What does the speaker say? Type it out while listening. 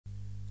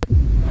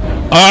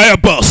aya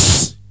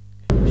boss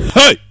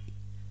hey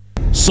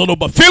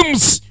Soroba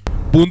Films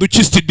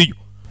bunduki studio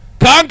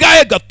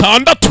kangaye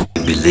gatandatu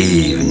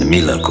believe in the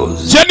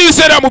miracles je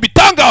nizera mu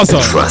bitangaza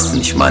trust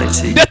in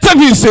humanity ndetse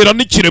nkizera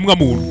n'ikiremwa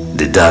muntu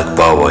the dark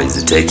power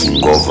is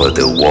taking over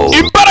the world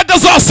imbaraga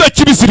zose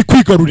kibi ziri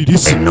kwigarurira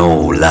isi I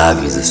know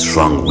love is a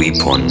strong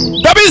weapon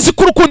ndabizi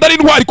ko urukundo ari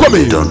intwari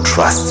ikomeye don't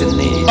trust in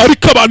it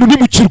ariko abantu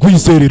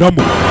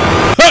ntimukirwizereramo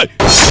hey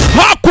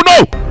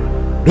hakuno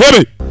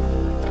rebe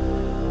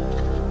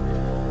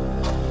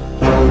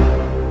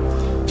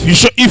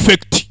visual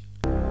effect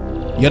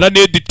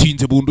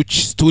yaraneditinze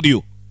bunduki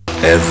studio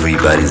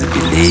everybody's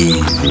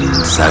believing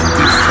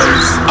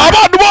sacrifice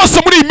abantu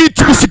bose muri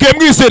imitsi musigaye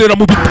mwizerera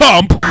mu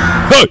bitambo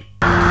hey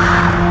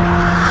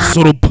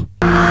Soroba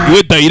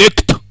iwe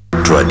director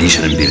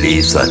traditional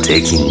beliefs are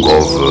taking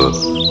over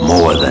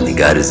more than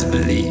God's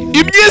belief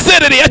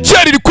imyizerere ya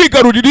cyari iri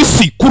kwigarurira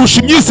isi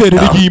kurusha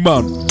imyizerere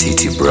y'Imana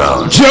Titi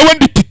Brown jewe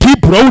ndi Titi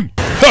Brown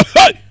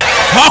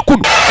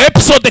hakuno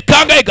episode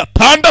kangaye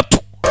gatandatu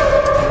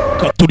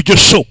katuryo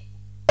show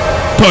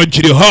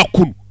tangire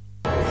hakuno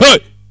hey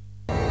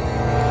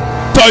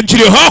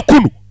tangire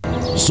hakuno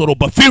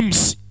Soroba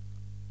Films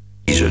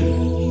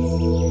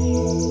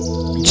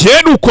je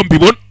nuko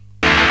mbibona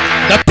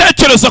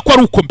ndatekereza ko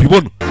ari uko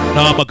mbibona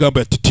na amagambo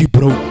ya Titi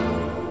Brown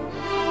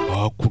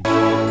hakuno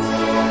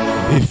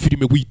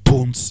filime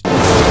witonze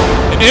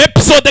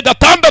episode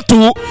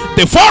gatandatu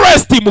The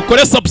Forest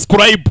mukore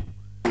subscribe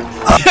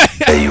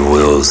you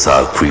will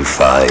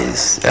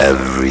sacrifice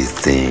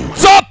everything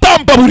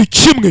zatamba buri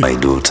kimwe my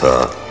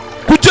daughter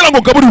kugira ngo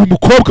ngaburire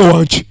umukobwa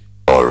wanje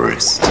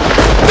forest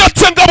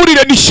ndetse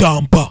ngaburire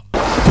n'ishyamba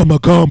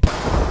amagambo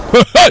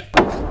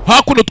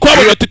hakuno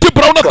twabonye Titi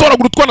Brown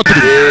atoragura utwana turi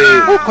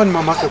uko ni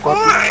mama kwa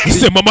wapi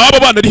ise mama aba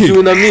bana ari he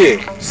unamie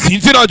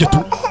sinzi range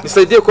tu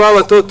nisaidie kwa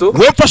watoto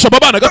we mfasha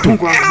babana gato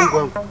Mungu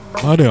wangu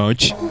mane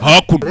yanje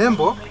hakuno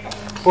rembo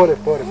pole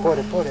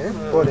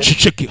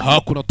ciceke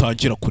hakuno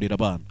atangira kurera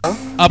abana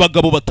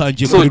abagabo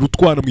batangiye kurera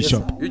utwana mu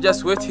ishyamba you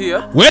just wait here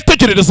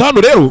wetegerereza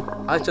hano rero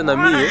acha na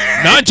mie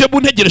nanje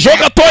muntegerejeho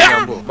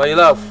gatoya my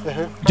love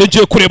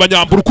ngiye kureba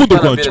nyamba urukundo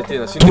rwanje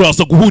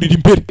turaza guhurira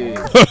imbere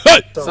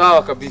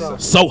sawa kabisa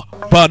sawa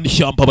bana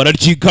ishyamba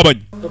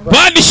bararyigabanya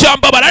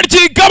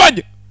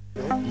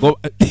ngo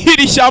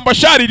iri shyamba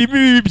shari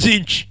ririmo ibi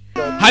byinshi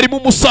harimo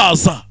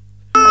umusaza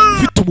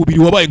ufite umubiri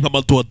wabaye nka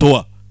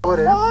madoadoa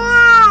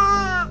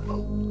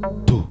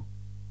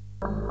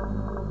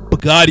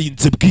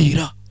bwarinze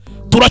bwira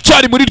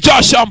turacyari muri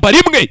rya shyamba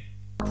rimwe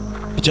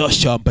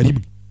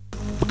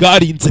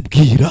bwarinze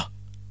bwira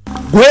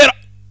guhera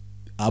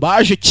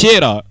abaje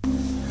kera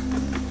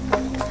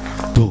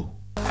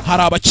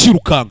hari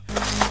abakirukanga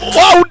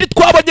wa undi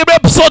twabanye mu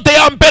episode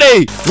ya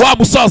mbere wa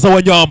musaza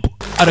wa nyambo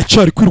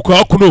aracyari kwiruka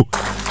hakuno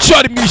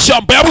cyari mu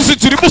ishyamba yabuze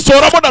inzira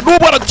imusoramo na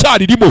n'ubu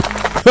aracyarimo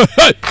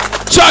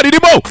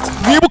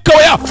mwibuka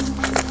we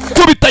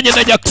kubitanye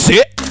na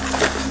nyakse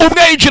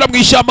umwe yinjira mu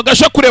ishyamba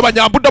gasha kureba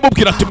nyambo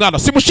ndamubwira ati mwana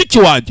si mushiki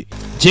wanjye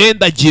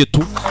genda giye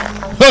tu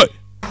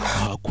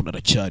hakuno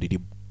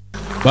aracyarimo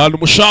bantu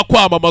mushaka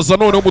kwamamaza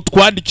none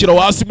mutwandikira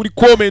wasi muri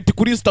comment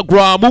kuri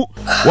Instagram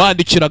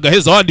wandikira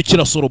gaheza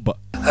wandikira Soroba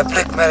I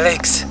break my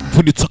legs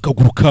vunitse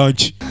akaguru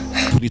kanje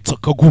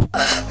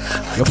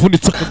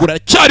yavunitse akaguru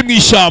cyari mu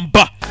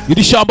ishyamba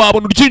iri shyamba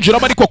abona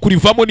uryinjiramo ariko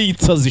kurivamo ni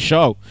insazi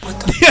shawo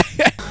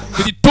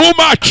iri too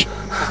much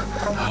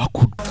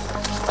hakuno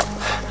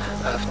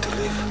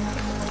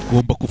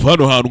ngomba kuva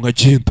hano hantu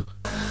nkagenda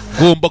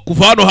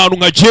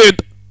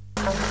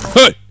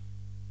hey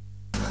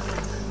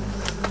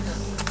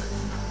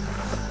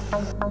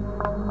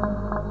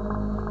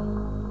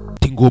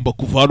ngomba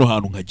kuva hano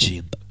hantu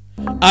nkagenda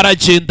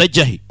aragenda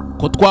ajya he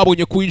ko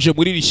twabonye ko winje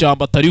muri iri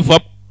shyamba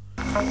atarivamo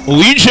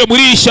uwinje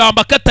muri iri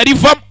shyamba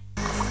katarivamo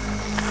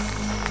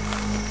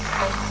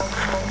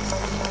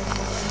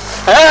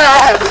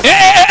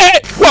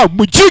wa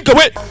mujiga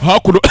we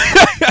hakuno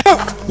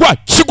wa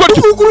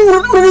kigoryo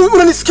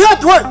unanisikia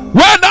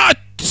we na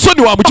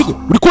soni wa mujiga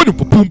uri kubona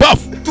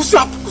pumbafu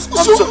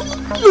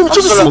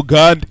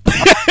mugande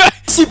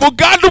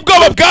mugande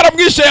ubwoba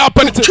bwaramwishe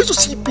yapanitse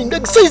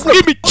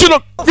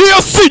imikino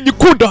niyo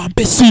sinyikunda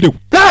mbesire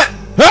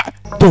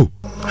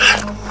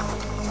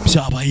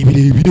byabaye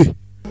birebire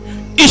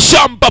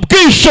ishyamba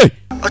bwishe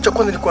acha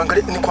kwanza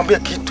nikwambia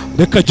kitu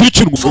reka gira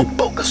ikintu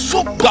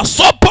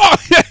gasopa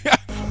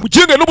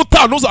muginge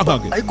n'ubutanu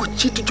uzankange ariko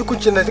kitu cyo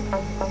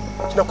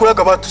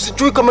kinakuraga abantu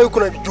sijui kama yuko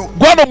nabijua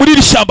gwana muri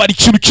iri shyamba ari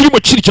ikintu kirimo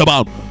kirya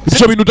abantu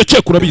ibyo bintu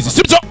ndakeka urabizi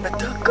sibyo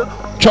nataka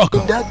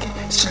ndake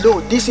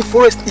slow this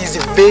forest is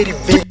very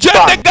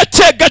gende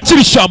gake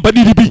ishyamba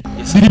ni ribi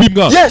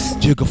mwana yes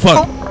jega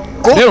fana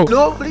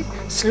go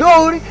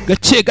slowly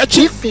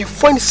gake if you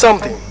find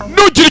something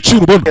nugira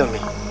ikintu ubona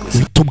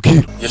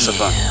uhita yes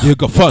afana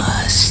jega fana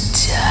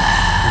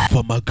umva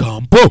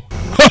amagambo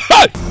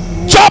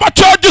cyaba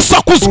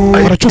cyagisakuza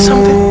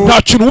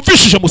nta kintu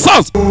wumvishije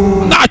musaza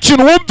nta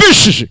kintu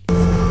wumvishije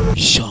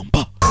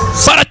ishyamba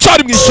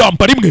baracyari mu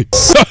ishyamba rimwe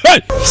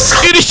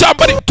iri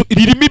shyamba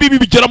ririmo ibibi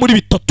bigera muri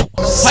bitatu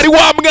hari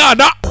wa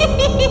mwana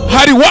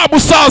hari wa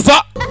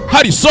musaza,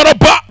 hari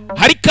soroba,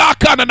 hari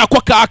kakana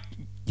nako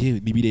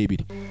yewe ni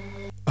birebire.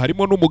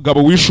 Harimo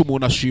n'umugabo wishe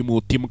umuntu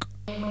ashimuta imbwa.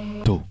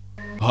 To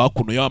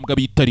hakuno yambwa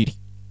bitariri.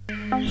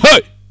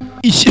 Hey!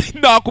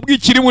 Nakubwiye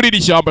ikiri muri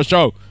iri shyamba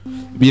shaho.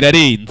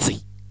 Birarenze.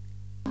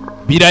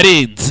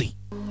 Birarenze.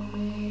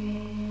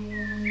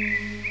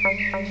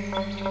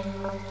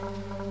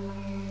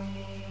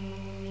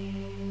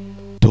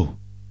 To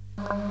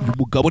uyu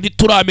mugabo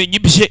ntituramenya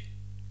ibye.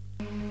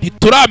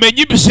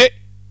 Ntituramenya ibye.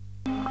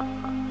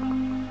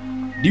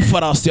 Ni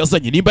farasi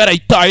yazanye nimba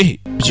yarayitaye he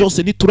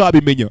byose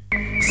ntiturabimenya.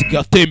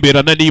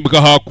 Sigatemberana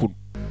n'imbwa hakuno.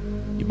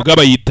 Imbwa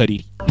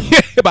bayitariri.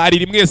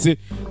 Bariri mwese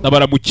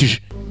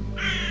nabaramukije.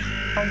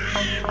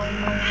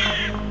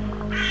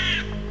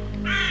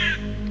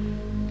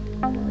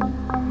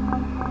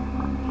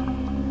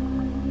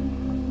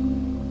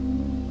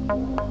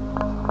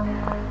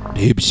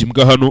 Rebye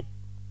imbwa hano.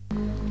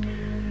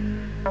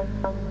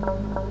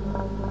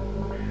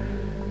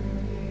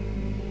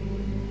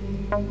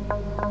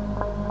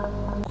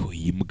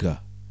 Imbwa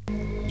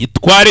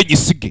nyitware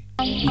nyisige.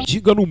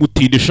 Ugiga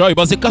n'umutindisha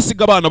ibaze ko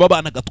asiga abana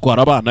b'abana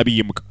agatwara abana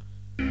b'imbwa.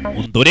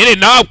 Mundorere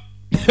nawe.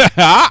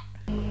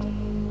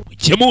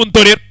 Muke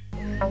mundorera.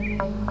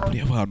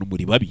 Buriya abantu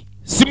muri babi.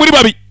 Si muri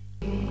babi.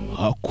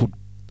 Hakuno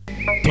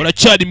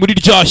turacyari muri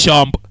rya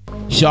shyamba.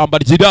 Shyamba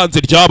ryiranze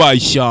ryabaye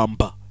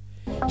ishyamba.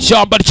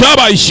 Shyamba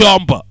ryabaye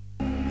ishyamba.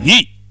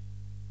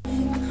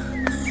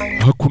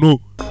 Hakuno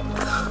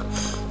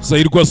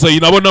Zahirwa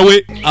Zainabo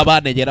nawe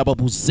abana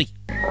yarababuze.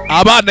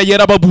 Abana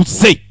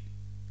yarababuze.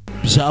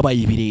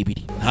 Byabaye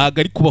birebire. Ntago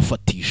ari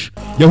kubafatisha.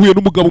 Yahuye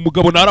n'umugabo,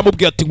 umugabo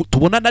naramubwiye ati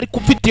tubonana ari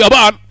kumfitiye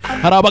abana.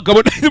 Hari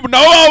abagabo nabo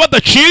baba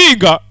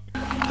badaciringa.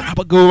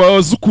 Abagabo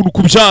bazi ukuntu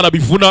kubyara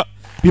bivuna.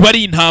 Biba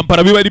ari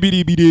intambara, biba ari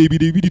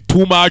birebire, biri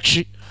too much.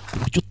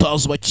 Uburyo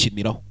utazi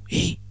ubakiniraho.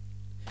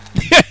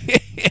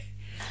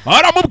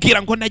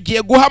 Baramubwira ngo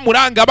nagiye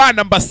guhamuranga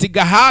abana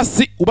mbasiga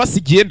hasi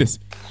ubasigiye ndese.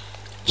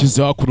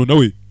 Kiza hakuno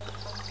nawe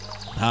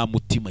nta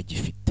mutima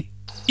gifite.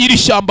 Iri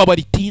shyamba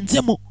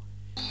baritinzemo.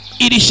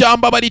 Iri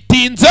shyamba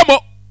baritinzemo.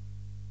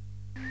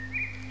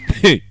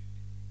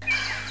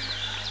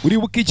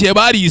 Uribuka igihe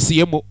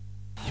bariziyemo.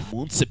 Uyu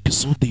munsi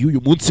episode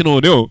y'uyu munsi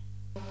noneho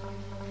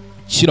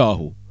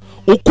kiraho.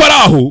 Uko ari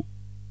aho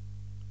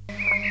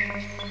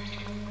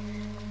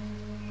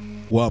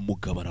wa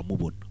mugabo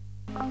aramubona.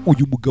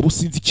 Uyu mugabo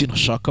sinzi ikintu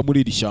ashaka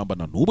muri iri shyamba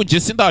na n'ubu nje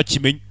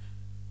sindakimenya.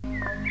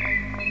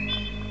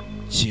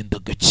 Genda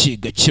gake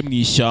gake mu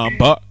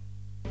ishyamba.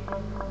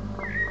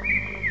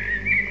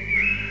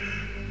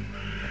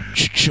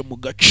 Cice mu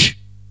gace.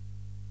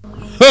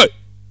 Hey!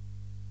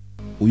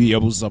 Uyu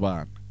yabuze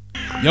abana.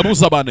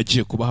 Yabuze abana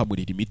agiye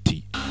kubahamurira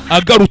imiti.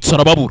 Agarutse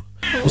arababura.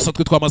 Gusa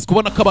twe twamaze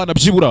kubona ko abana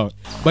byibura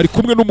bari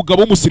kumwe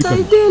n'umugabo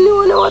w'umusirikare.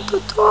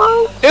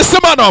 Ese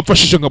mana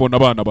wamfashije nkabona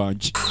abana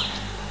banjye.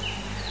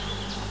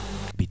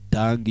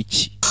 Bitanga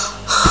iki?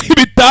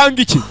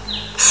 Bitanga iki?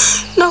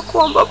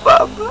 Nakuomba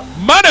baba.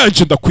 Mana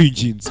yanjye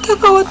ndakwinginze.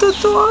 Nataka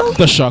watoto wangu.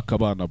 Ndashaka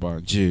abana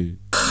banjye.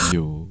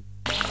 Yo.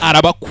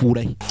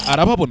 Arabakura he?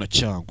 Arababona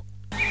cyangwa?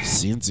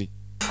 Sinzi.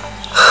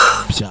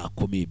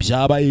 Byakomeye,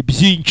 byabaye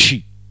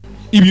byinshi.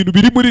 Ibintu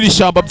biri muri iri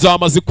shyamba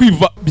byamaze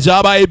kwiva,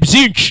 byabaye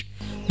byinshi.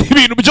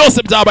 Ibintu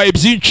byose byabaye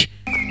byinshi.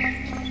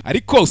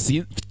 Ariko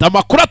mfite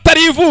amakuru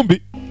atari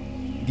ivumbi.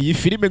 Iyi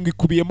filime ngo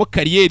ikubiyemo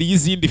kariyeri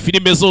y'izindi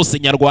filime zose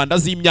nyarwanda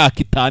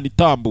z'imyaka 5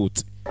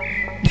 itambutse.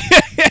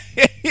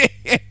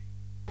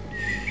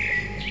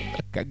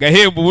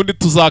 Kagahemba ubundi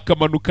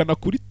tuzakamanukana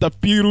kuri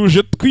tapi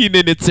rouge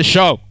twinenetse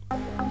shawo.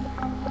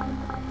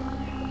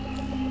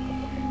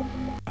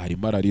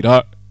 Arimo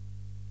ararira.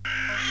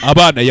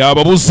 Abana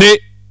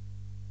yababuze.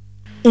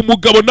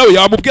 Umugabo nawe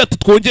yamubwiye ati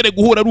twongere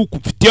guhura ari uko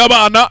mfitiye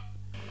abana.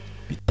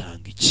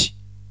 Bitanga iki?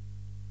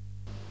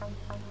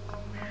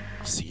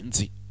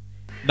 Sinzi.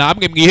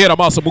 Namwe mwihera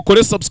amaso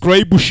mukore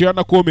subscribe, share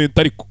na comment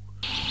ariko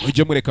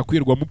mujye mureka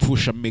kwirwa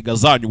mupfusha mega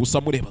zanyu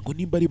gusa mureba ngo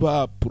nimba ari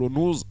ba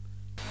pronuza.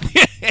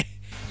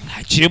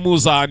 Ntakiye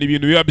muzana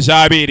ibintu biba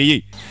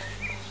byabereye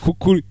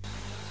kuri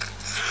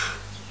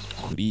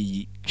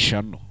iyi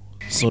channel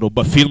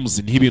Soroba Films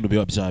ni ibintu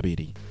biba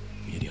byabereye.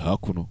 Iri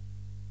hakuno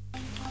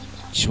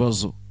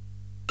kibazo.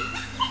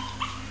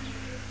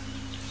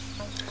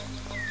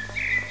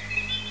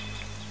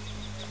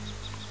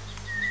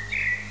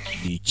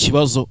 Ni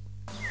ikibazo.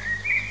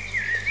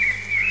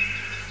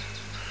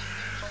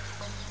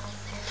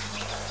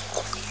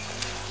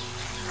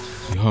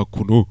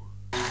 Hakuno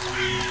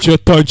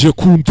cyatangiye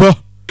kumva.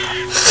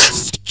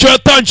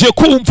 Cyatangiye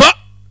kumva.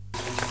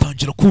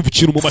 Tangira kumva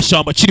ikintu mu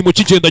mashyamba kirimo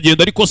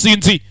kigendagenda ariko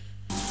sinzi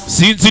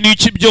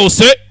niki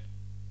byose.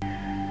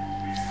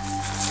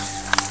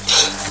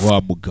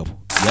 Wa mugabo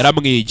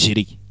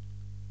yaramwegereye.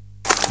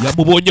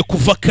 Yamubonye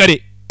kuva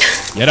kare.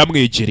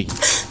 Yaramwegereye.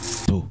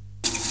 To.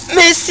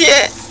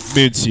 Monsieur.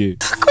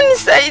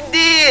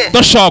 Kunisaidie.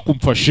 Ndashaka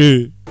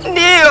umfashe.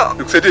 Ndio.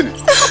 Nikusaidie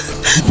nini?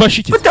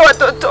 Mfashe iki? Puta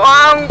watoto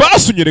wangu.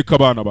 Basi unyereka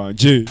abana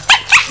banje.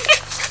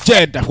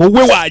 Genda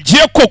wowe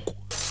wagiye koko.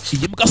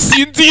 Iyi mbwa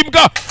sinzi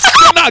imbwa.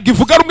 Ntago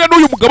ivuga rumwe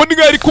n'uyu mugabo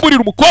ninga yari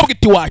kuburira umukobwa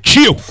iti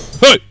waciyeho.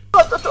 Hey.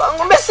 watoto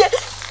wangu mbese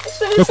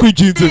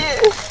ndakwinginze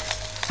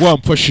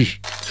wamfashije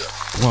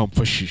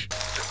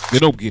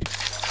ngwino ubwire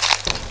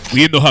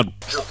ngwino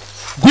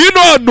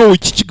hano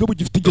iki kigabo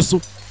gifite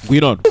ingeso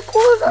ngwino hano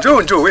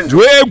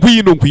we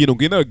ngwino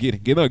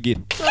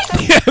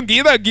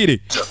agire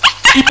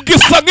imbwa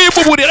isa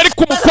nk'imuburira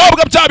ariko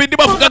umukobwa bya bindi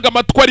bavugaga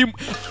amatwi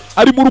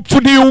ari mu rupfu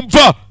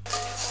ntiyumva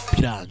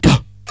biranga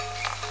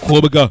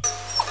kobwa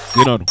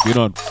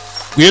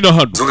ngwino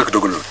hano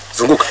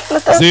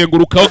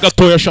zengurukaho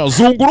gatoya sha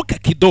zunguruka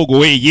kidogo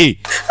weye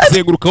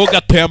zengurukaho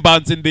gatoya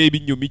mbanze ndebe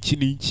inyuma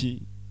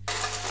iki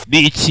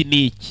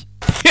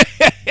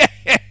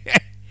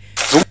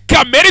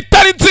kamera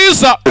itari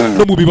nziza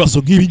no mu bibazo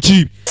nk'ibi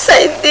ngibi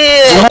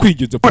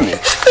wakwinginze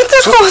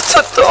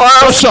watoto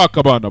wangu bashaka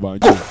abana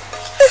banjye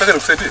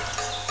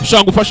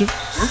ushaka ufashe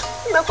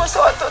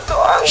nakosa watoto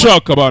wangu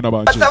shaka abana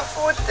banjye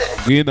atafute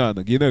ngwino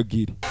agire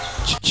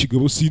iki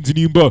kigabo sinzi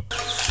nimba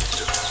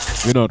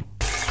ngwino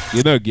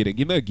agire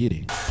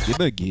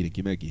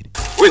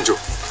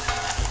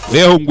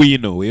weho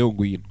ngwino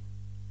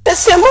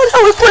ese mbona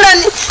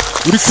wikulani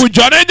uri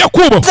kunjana njya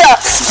kuba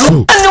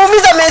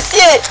niumiza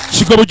monsieur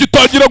kigabo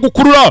gitangira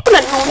gukurura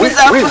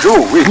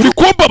uri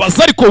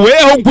kumbabaza ariko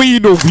weho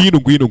ngwino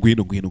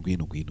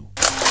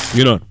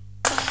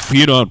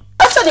hano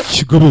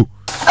kigabo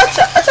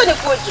acha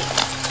nikuje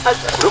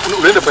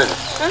unaenda pale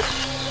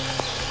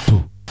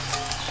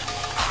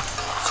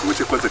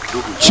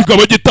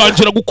kigabo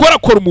gitangira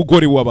gukorakora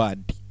umugore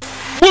w'abandi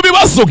mu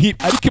bibazo nk'ibi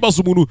ariko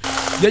ibazo umuntu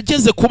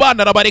yageze ku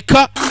bana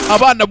arabareka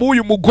abana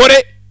b'uyu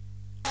mugore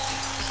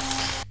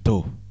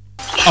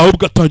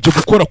ahubwo atangiye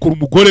gukorakora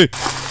umugore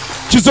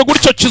kize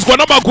gutyo kizwa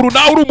n'amaguru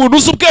nawe uri umuntu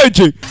uzi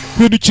ubwenge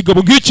bene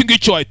ikigabo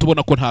nk'iki wahita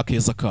ubona ko nta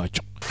keza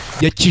kacyo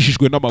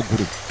yakijijwe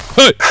n'amaguru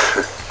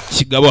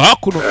kigabo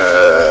hakuno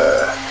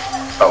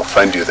I'll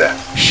find you there.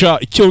 sha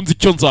icyo nzi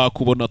cyo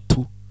nzakubona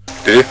tu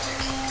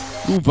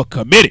numva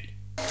kamere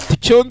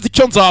icyo nzi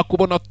cyo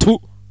nzakubona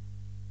tu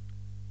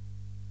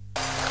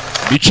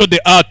mico de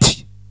art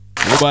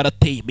nibo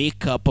barateye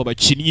make-up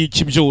abakinnyi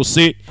iki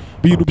byose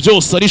ibintu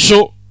byose ari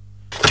sho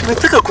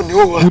unataka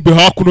kunioa kumbe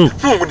hakuno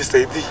Mungu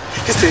nisaidie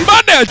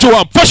mana yaje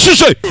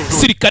wamfashije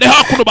sirikare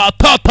hakuno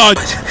batatanye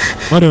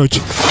mana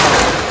yaje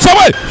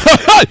sawe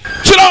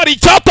kirari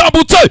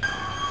cyatambutse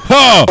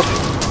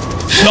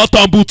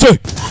cyatambutse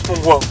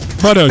Mungu wangu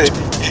mana yaje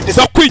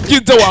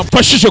ndakwinginze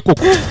wamfashije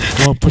koko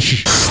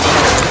wamfashije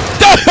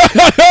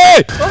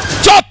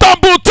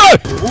cyatambutse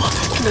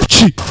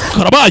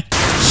karabaye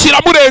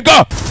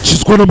kiramurenga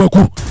kizwa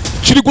n'amaguru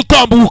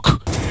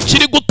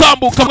kiri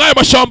gutambuka mw'aya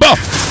mashyamba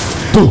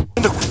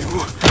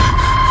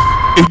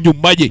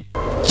inyuma ye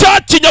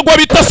cya kinyagwa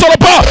bita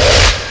soropa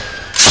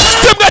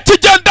kimwe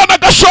kigendana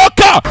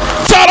agashoka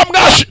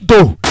cyaramwashi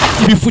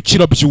ibifu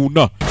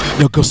kirabyuna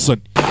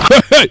nyagasani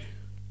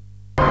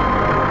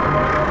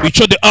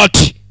mico de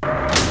art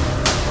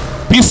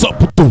pisa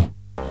puto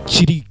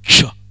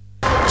kirica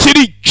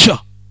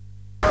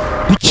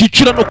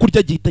ntikicira no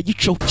kurya gihita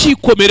gicaho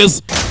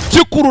kikomereza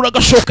gikurura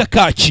agashoka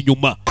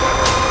kakinyuma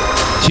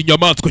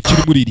kinyamaswa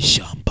kiri muri iri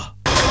shyamba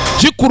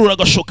gikurura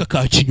agashoka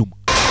kakinyuma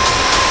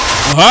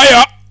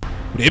haya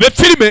urebe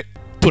filime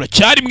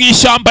turacyari mu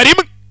ishyamba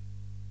rimwe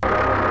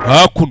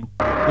hakuno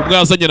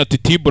umwazanye na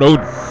Titi Brown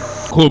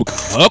kobwa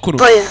hakuno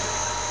Boya,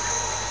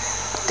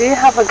 do you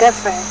have a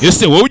girlfriend?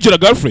 ese wowe ugira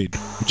girlfriend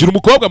ugira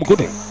umukobwa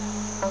mukunda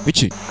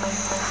iki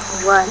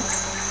One.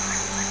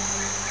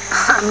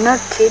 I'm not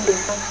kidding.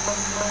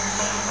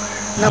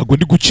 ntabwo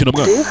ndi gukina Do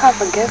mwana you have a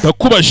girlfriend?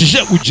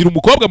 ndakubajije ugira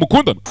umukobwa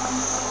mukundana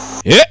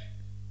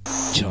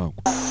cyangwa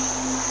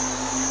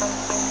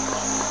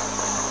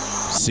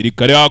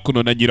sirikare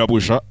hakuno na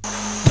nyirabuja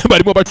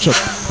barimo baca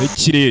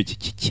ikirere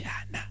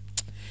cyana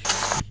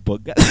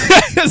imboga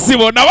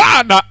zibona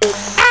abana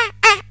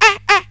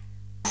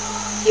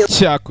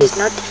cyako He's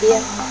not here.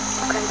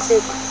 You can say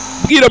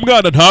bwira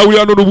mwana ntawe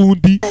hano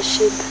n'ubundi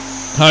sheep.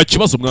 nta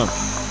kibazo mwana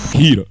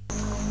bwira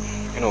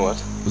You know what?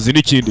 uzi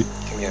n'ikindi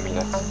Give me a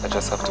minute. I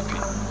just have to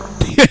pee.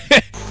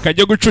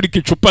 kajya gucurika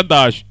icupa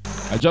ndaje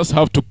I just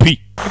have to pee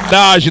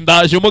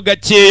ndaje mo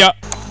gakeya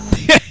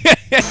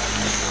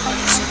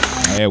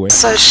ewe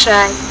So shy.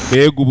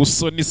 mbega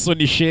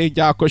ubusoni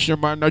shenge akoshe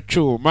mana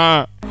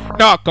cuma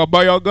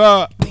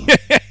nakabayaga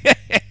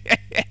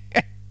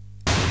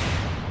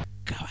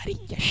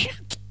kabaringesha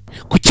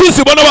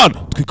kukizibona abana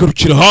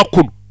twigarukira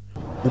hakuno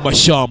mu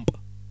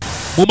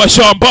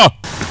mashyamba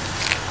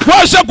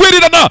waje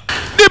gwirirana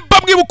nimba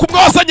mwibuka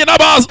umwazanye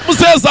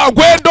n'abamuzeza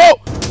ngwendo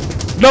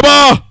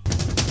n'aba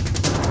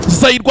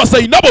Zayirwa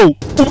Zainabo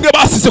umwe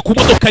basize ku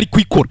modoka ari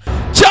kwikora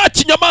cya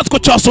kinyamaswa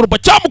cya soroba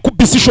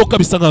cyamukubise ishoka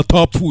bisa nka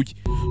tapfuye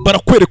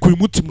barakwereka uyu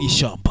munsi mu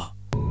ishyamba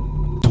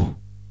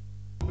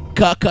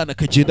kakana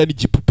kagenda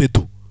n'igipupe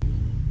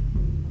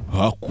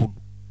hakuno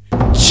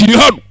kiri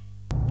hano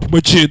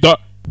tumagenda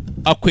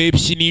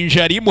akwebye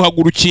ninja ari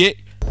muhagurukiye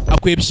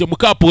akwebye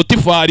muka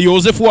Potifari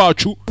Yosefu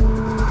wacu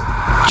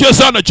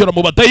cyazanagera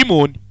mu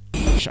badayimoni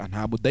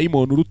nta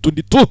mudayimoni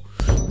urutundi tu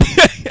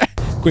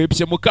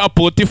kwebye muka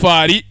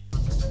Potifari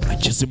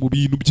ageze mu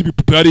bintu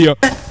by'ibipupe hariya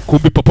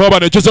kumbe papa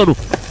w'abana ageze hano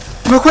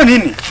Umekuwa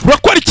nini?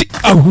 urakora iki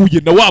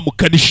ahuye na wa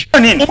mukanishi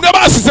umwe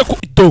basize ku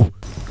do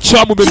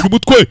cyamumenya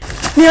umutwe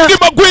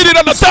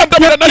nimagwirira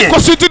natandabira ariko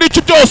sinzi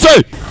n'iki byose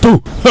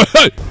tu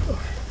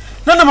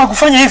None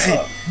magufanya hivi?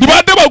 ni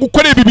bande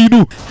bagukorera ibi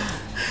bintu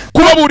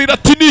kubaburira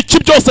ati n'iki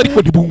byose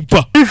ariko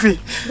ntibumva Hivi.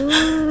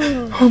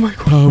 Oh my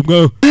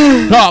god.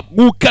 nta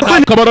mwuka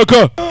nta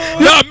kabaraga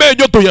nta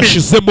menyo do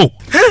yashizemo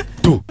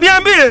tu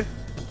Niambie.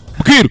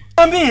 bwira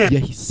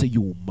Niambie.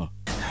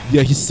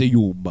 yahise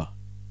yuma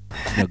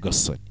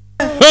nyagasani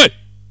hey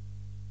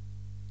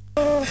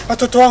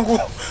Watoto wangu.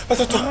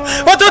 Watoto.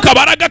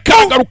 kabaraga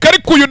kangaruka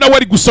ariko uyu nawe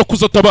ari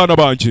gusakuza atabana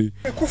banje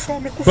Amekufa.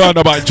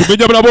 bana banje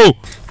menya brabo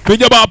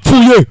menya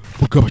bapfuye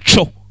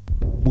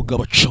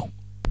mugabacaho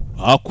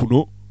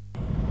hakuno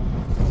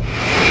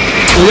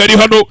uyu ari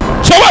hano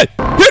cyawe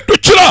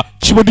hindukira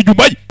kibona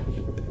inyuma ye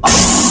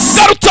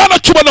garutsana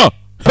kibona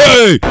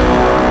hey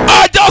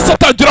ajya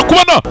atangira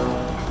kubona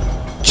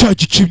cya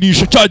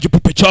gikinisho cya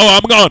gipupe cya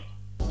wa mwana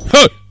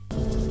hey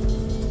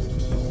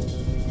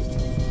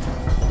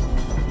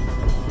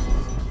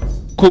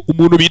ko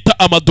umuntu bita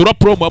Amadora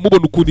Pro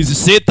mubona ukuntu izi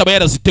seta aba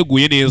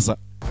yaraziteguye neza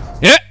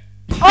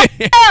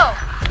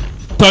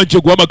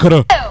tangiye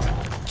guhamagara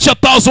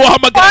cyatazo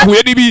wahamagara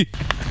huye nibi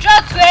Jo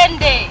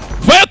twende.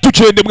 vaya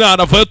tugende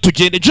mwana vaya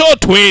tugende jo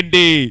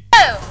twende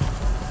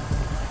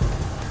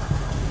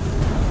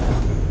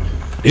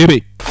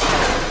ebe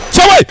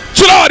cyawe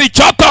kirari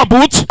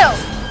cyatambutse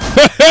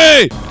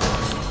hehe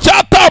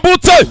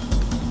cyatambutse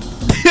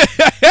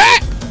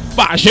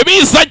baje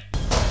bizanye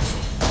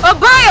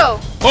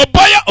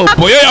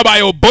Oboyo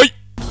yabaye oboy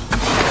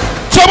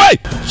cyawe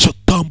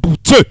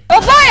cyatambutse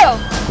oboyo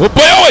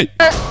we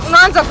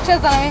Unaanza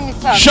kucheza na mimi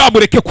sasa.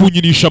 shamureke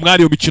kunyinisha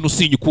mwari yo mikino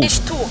sinyikunda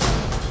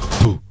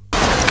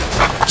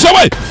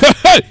cyawe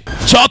hehe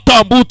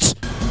cyatambutse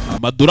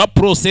Amadora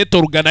Pro set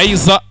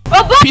organizer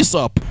peace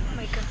up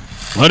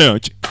hano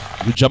yake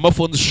Jama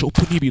phone shop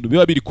ni ibintu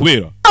biba biri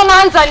kubera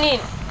Unaanza nini?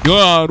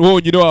 yo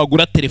honyine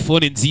wagura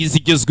telefone nziza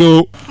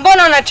igezweho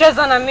Mbona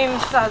unacheza na mimi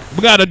sasa?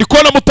 mwana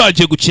ndikona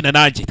mutangiye gukina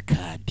nanjye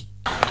kandi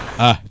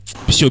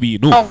bisho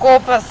bintu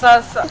Ogopa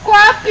sasa. Uko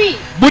wapi?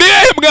 muri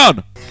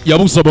mwana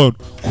yabuze abantu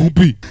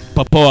kumbi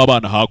papa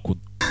w'abana hakuno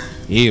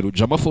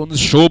Jama phone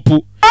shop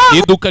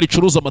iduka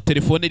ricuruza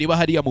amatelefone riba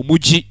hariya mu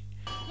mujyi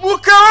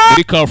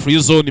muri car free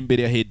zone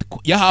imbere ya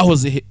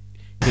yahahoze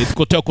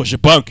headquarter ya Koje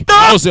Bank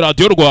hahoze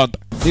Radio Rwanda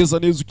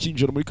neza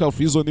ukinjira muri car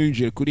free zone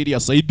winjiye kuri iriya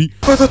side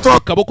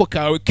akaboko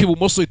kawe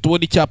k'ibumoso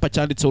itubona icyapa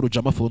cyanditseho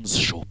Jama phone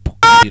shop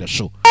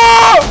irasho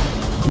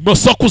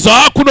masakuza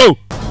hakuno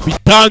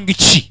bitanga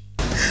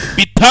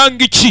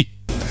iki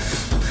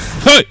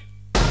hey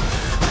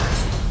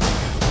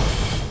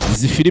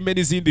izi filime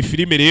n'izindi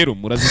filime rero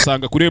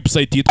murazisanga kuri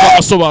website yitwa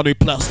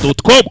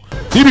agasobanuye+.com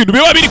ibintu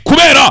biba biri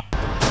kubera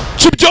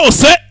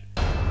cyose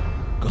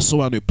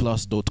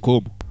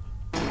agasobanuye+.com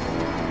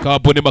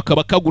kabone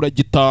makaba kagura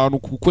 5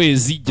 ku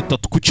kwezi 3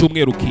 ku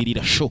cyumweru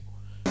kirira show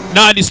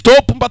nani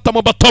stop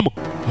mbatamo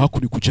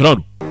hakuni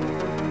kugerano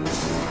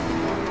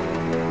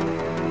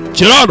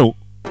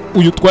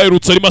uyu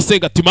twayirutse ari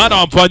masenga ati mana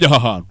wamvanye aha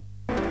hantu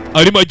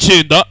ari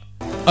magenda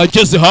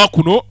ageze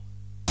hakuno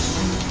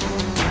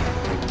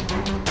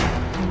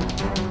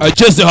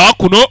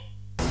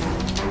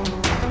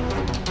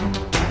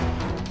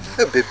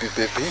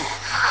Baby.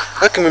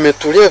 Haki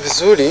mmetulia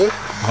vizuri.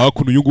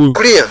 Hakuno yugo.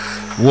 Clear.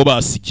 Uwo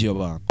basigiye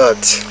abantu.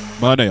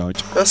 Mana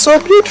yanjye. So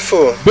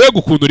beautiful. Bego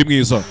ukuntu uri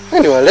mwiza.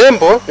 Ni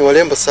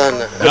walembo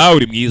sana. Nawe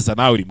uri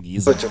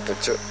mwiza.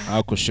 Pocho.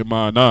 Akoshe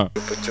mana.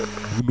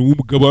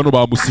 N'umugabo hano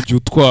bamusigiye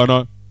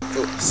utwana.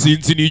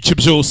 Sinzi n'iki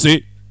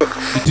byose.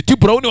 Titi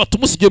Brown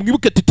watumusigiye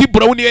mwibuke Titi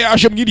Brown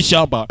yaje mwiri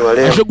shyamba.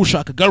 Aje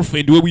gushaka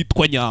girlfriend we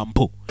witwa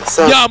Nyambo.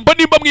 Nyambo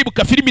nimba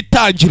mwibuka film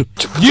itangira.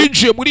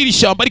 Yinjiye muri iri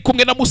shyamba ari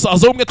kumwe na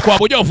musaza umwe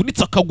twabonye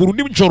wavunitse akaguru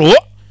n'injoro.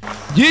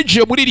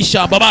 Yinjiye muri iri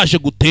shyamba baje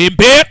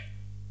gutembera.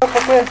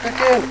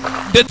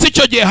 Ndetse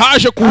icyo gihe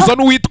haje kuza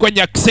n'uwitwa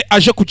Nyakse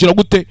aje kugira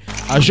gute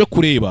aje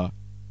kureba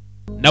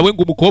nawe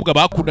ngo umukobwa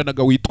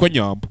bakundanaga witwa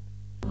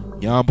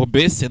Nyambo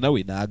mbese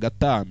nawe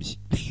nagatambye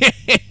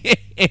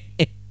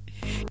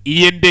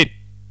iyendere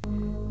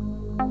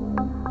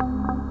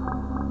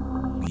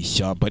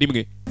ishyamba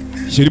rimwe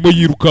kirimo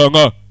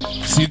yirukanka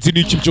sinzi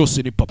n'iki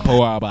byose ni papa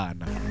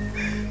w'abana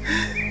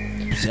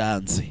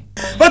byanze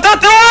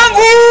Watoto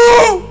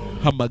wangu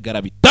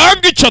hamagara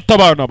bitanga icata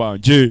abana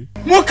banje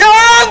muka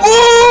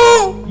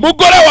wangu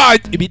mugore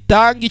wanjye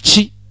bitanga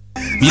iki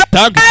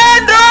bitanga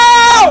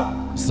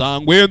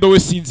Zangwendo we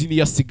sinzi ni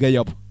yasigaye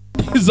abo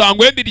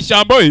Zangwendo iri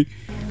shyamba we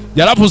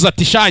yaravuze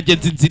ati shange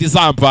nzinzira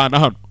izamvana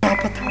hano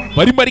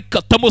barimo ari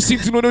katamo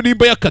sinzi none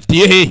nimba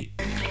yakatiye hehe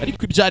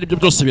ariko ibyari byo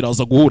byose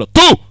biraza guhura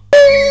tu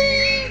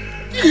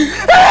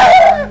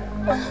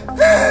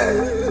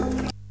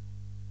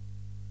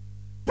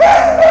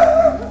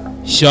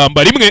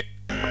shyamba rimwe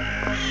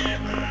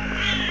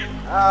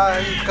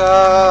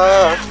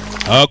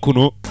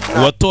hakuno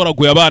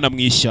uwatoraguye abana mu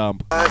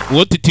ishyamba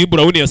uwo Titi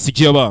Brown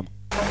yasigiye abana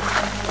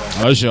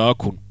aje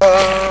hakuno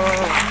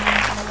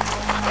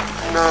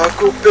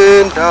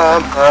nakupenda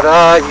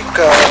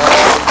malaika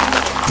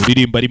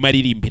uririmba arimo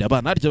aririmbira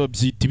abana harya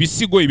babyita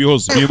ibisigo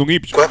ibihozo ibintu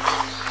nk'ibyo.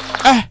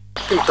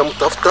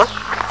 Nitamutafuta.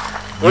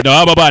 Nyina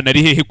w'aba bana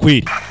ari hehe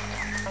kweli?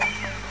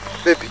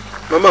 Baby,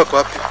 mama ako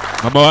wapi?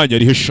 Mama wanyu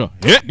ari he sha?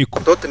 Niko.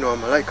 Mtoto ni wa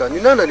malaika.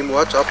 Ni nani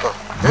alimuacha hapa?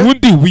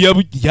 Undi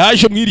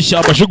yaje mwiri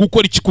shyamba aje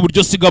gukora iki ku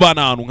buryo siga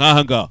abana ahantu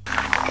nk'aha ngaha?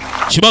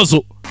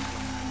 Kibazo.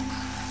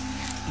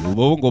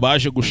 Ubu ngo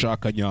baje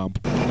gushaka nyambo.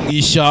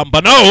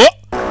 Mwishyamba naho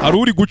hari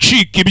uri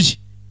gucika ibye.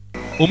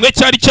 Umwe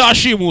cyari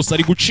cyashimusa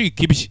ari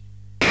gucika ibye.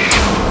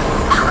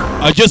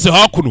 Ageze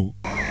hakuno.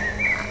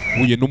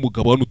 Huye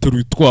n'umugabo hano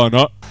uteruye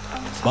utwana.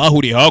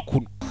 Bahuriye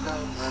hakuno.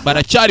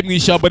 Baracyari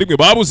mwishyamba rimwe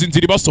babuze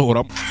inzira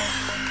basohoramo.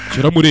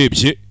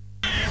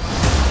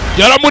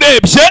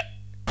 Yaramurebye.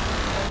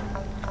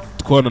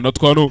 Twana na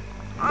twano.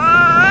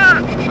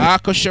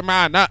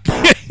 Akoshemana.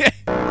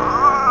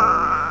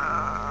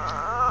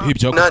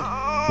 Hibyo.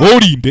 Wowe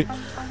urinde.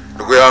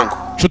 Ndugu yangu.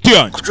 Nshuti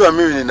yanjye. Kujua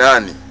mimi ni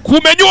nani?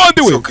 Kumenya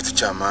uwandi we. Sio kitu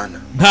cha maana.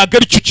 Ntago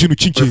ari cyo kintu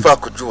cy'ingenzi. Unafaa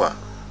kujua.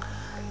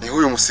 Ni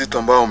huyu msitu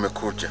ambao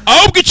umekuja.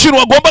 Ahubwo ikintu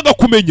wagombaga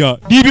kumenya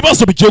ni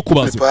ibibazo bigiye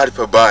kubaza. Pahali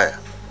pabaya.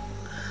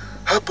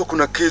 Hapo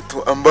kuna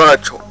kitu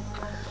ambacho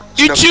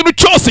ikintu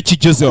cyose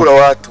kigezeho. Kula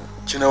watu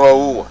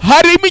kinawaua.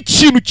 Harimo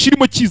ikintu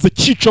kirimo kiza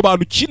cyica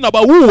abantu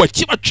kinabawuwa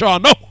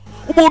kibacanaho.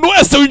 Umuntu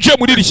wese winjiye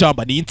muri iri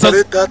shyamba ni insazi.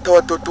 Leta hata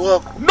watoto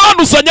wako.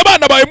 None usanya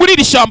abana bawe muri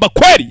iri shyamba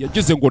kweli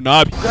yagize ngo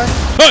nabi.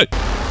 Hey,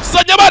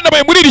 usanya abana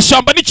bawe muri iri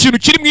shyamba n'ikintu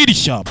kiri muri iri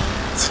shyamba.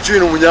 Sijui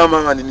ni mnyama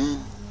ama ni nini.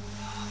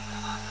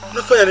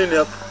 Unafanya nini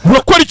hapa?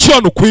 Urakora iki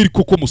hano kweli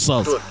koko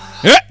musaza?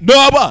 Ni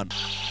abana.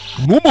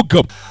 Ni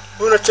umugabo.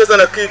 Unacheza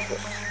na kifo.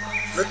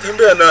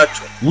 Unatembea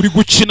nacho. Uri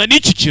gukina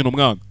n'iki kintu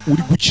mwana?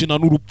 Uri gukina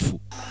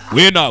n'urupfu.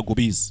 We nago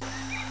bizi.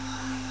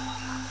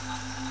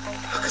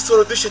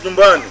 Akisorudisha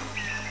nyumbani.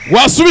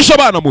 Wasubisha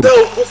abana mu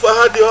rugo. Kufa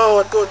hadi hao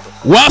watoto.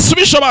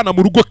 Wasubisha abana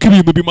mu rugo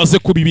k'ibintu bimaze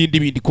kuba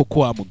ibindi koko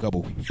wa mugabo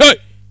we. Hey!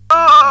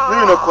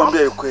 Mimi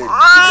nakwambia ukweli.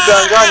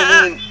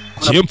 Kidangani mimi.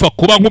 Cyemfa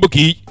kuba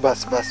nkubwiye.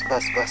 Bas.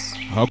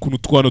 Hakuno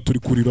twana turi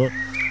kurira.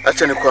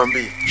 Acha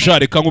nikwambie.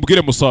 Reka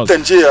nkubwire musaza.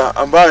 Njia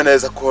ambayo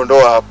inaweza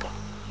kuondoa hapa.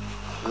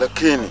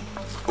 Lakini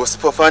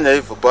usipofanya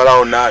hivyo bora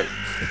unayo.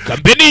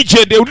 Kambe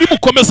nigende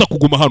unimukomeza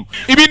kuguma hano.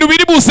 Ibintu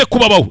biri buze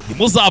kubabaho.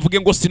 Nimuzavuge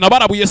ngo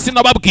sinabarabuye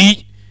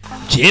sinababwiye.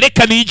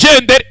 Kereka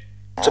nigendere.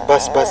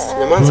 Bas.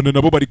 None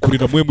nabo bari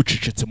kurira mwe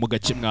mucicetse mu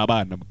gake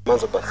mwabana.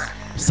 Manzo bas.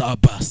 Sa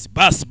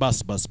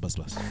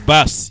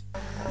bas.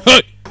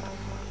 Hey!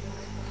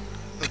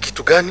 Ni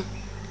kitu gani?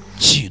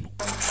 Kintu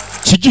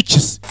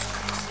kigikize.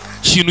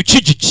 Kintu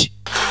kigiki.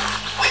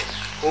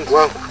 Mungu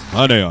wangu.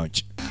 Hana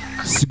yanjye.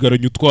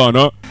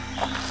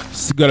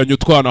 Sigaranye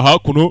utwana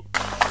hakuno.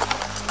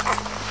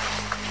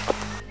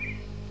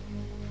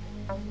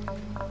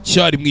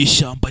 Cyari mu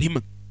ishyamba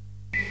rimwe.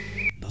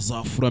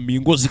 Ndazafura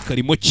mingo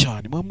zikarimo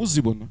cyane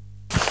muzibona.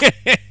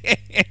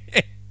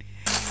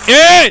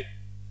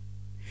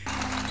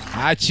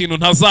 Nta kintu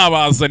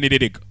ntazabazanire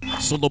rega.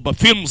 Sonoba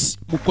Films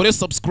mukore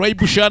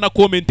subscribe share na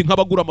comment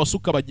nk'abagura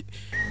amasuka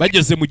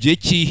bageze mu gihe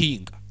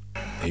cy'ihinga.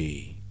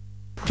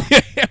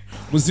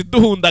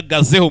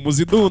 Muziduhundagazeho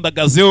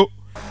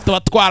tuba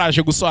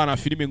twaraje gusohana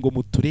filime ngo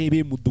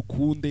muturebe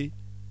mudukunde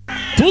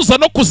tuza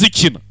no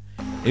kuzikina.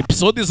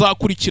 Episode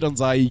izakurikira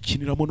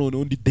nzayikiniramo none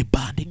undi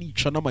debande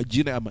nica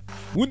n'amagina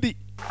undi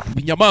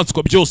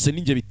ibinyamaswa byose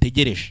ninjye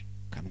bitegereje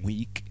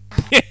kanwike.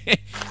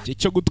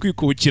 Cyo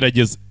gutwika ubu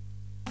kirageze.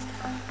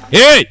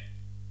 Hey!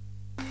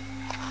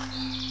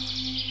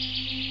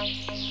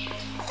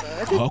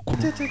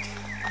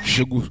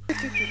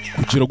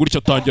 Kugira gutya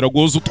atangira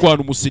guhoza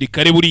utwana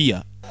umusirikare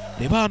buriya.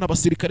 Reba hano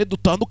abasirikare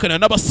dutandukana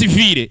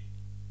n'abasivile.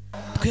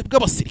 Twebwe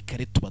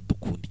abasirikare tuba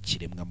dukunda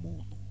ikiremwa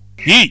muntu.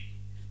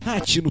 Nta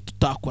kintu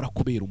tutakora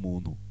kubera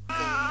umuntu.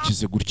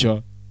 Kize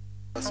gutya.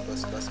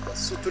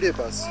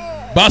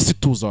 Basi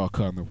tuza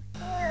wakana we.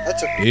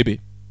 Rebe.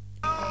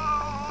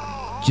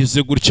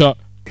 Kize gutya.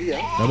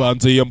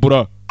 Nabanze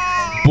yiyambura.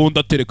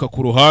 Bunda tereka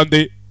ku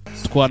ruhande.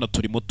 Twana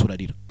turimo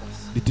turarira.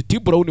 Ni Titi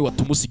Brown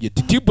watumusigiye.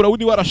 Titi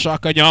Brown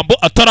warashaka nyambo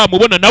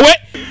ataramubona nawe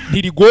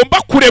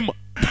ntirigomba kurema.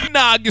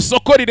 Ntago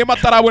isoko rirema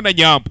atarabona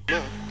nyambo.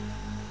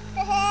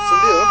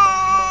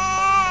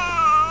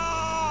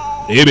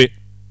 Rebe.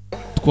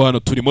 Twana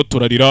turimo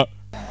turarira.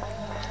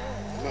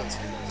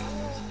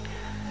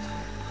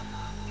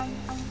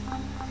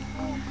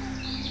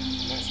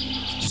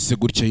 Kise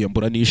gutya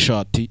yambura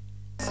n'ishati.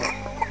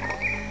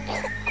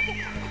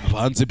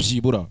 Abanze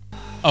byibura.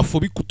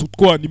 Afubika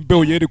ututwana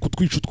imbeho yere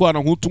kutwica utwana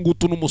nk'utu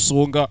ngutu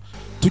n'umusonga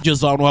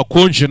tugeze ahantu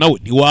hakonje nawe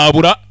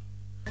ntiwabura.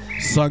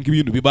 Usanga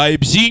ibintu bibaye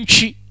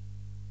byinshi.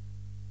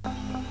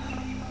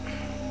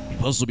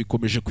 Ibibazo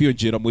bikomeje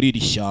kwiyongera muri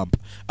iri shyamba.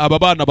 Aba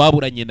bana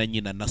baburanye na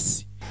nyina na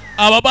se.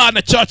 Aba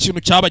bana cya kintu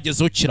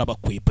cyabagezeho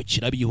kirabakwepa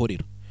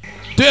kirabihorera.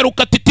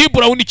 Duheruka Titi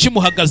Brown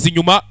kimuhagaze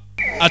inyuma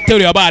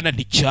ateruye abana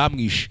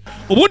nticyamwishe.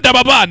 Ubundi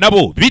aba bana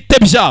bo bite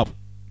byabo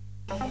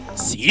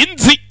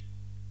sinzi.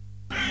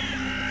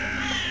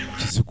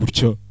 Kize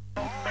gutya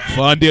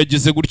Fandi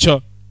yagize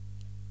gutya.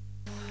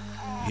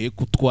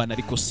 Kutwana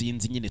ariko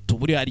sinzi nyine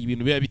tuburi hari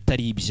ibintu biba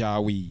bitari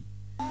ibyawe.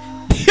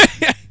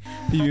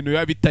 ibintu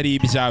biba bitari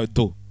ibyawe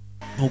do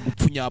no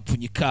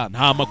gupfunyapfunyika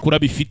nta makuru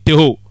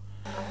abifiteho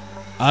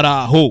ari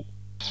aho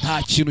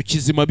nta kintu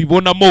kizima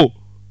bibonamo.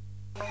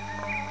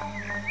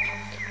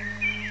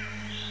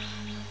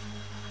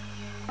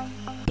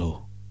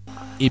 Do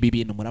ibi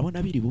bintu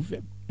murabona biri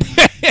buvemo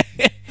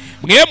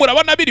mwe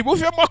murabona biri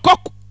buvemo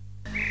koko.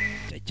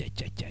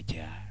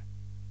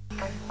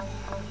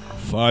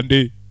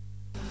 Fande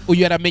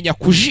uyu aramenya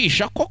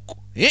kujisha koko.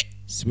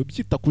 Si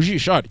byita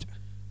kujisha harya.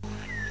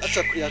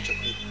 Acha kuri.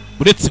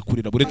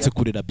 Buretse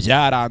kurira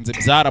byaranze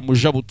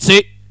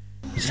byaramujabutse.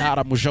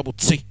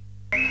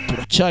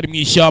 Turacyari mu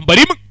ishyamba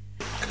rimwe.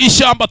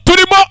 Ishyamba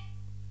turimo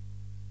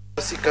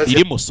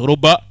ririmo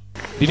Soroba,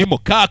 ririmo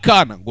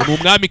Kakana ngo ni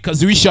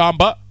umwamikazi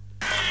w'ishyamba,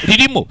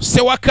 ririmo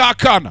se wa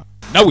Kakana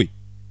nawe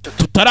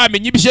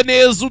tutaramenya ibye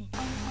neza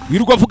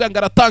wirirwa avuga ngo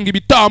aratanga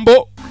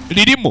ibitambo,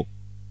 ririmo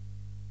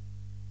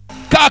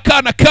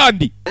Kakana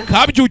kandi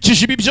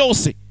kabyukije ibi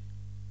byose,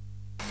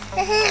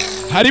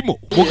 harimo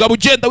umugabo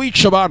ugenda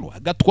wica abantu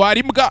agatwara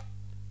imbwa.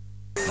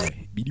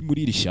 Biri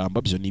muri iri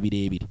shyamba byo ni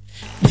birebire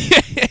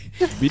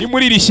biri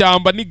muri iri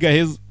shyamba ni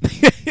gaheza.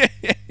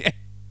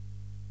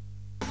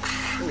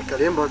 Ni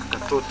karemba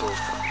katoto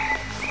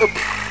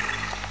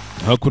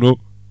hakuno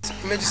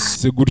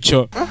se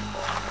gutya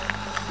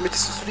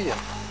Megisusuria.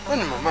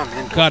 Nani mama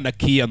mendo. Kana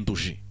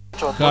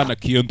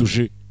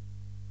kiyanduje.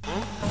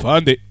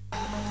 Fande.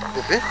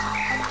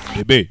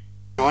 Bebe.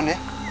 None.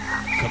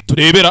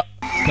 Katurebera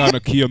kana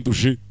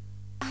kiyanduje.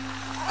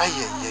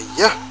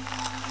 Ayayaya.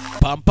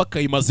 Pampa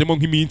kayimazemo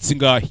nk'iminsi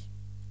ngahi.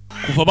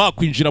 Kuva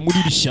bakwinjira muri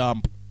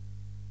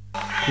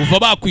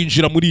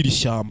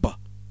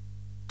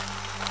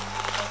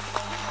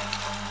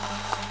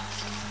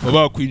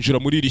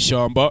iri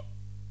shyamba.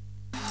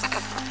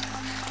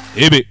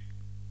 Ebe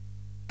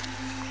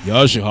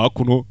yaje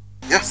hakuno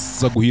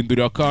za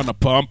guhindurira akana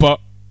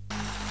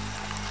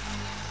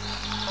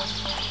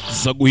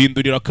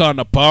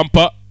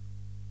Pampa.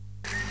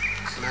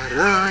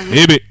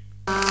 Ebe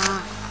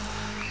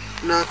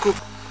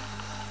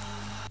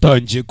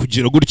tangiye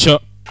kugira gutya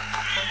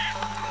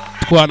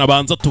twana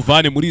banza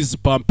tuvane muri izi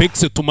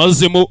Pampex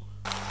tumazemo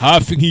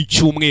hafi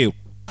nk'icyumweru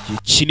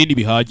kinini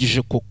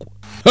bihagije koko.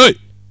 Hey!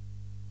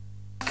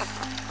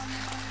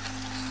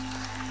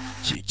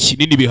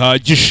 Kinini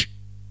bihagije.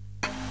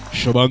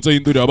 Shabanza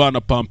hindurira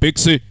abana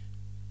Pampex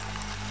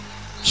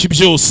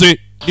cybyose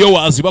niyo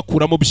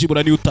wazibakuramo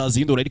byibura niyo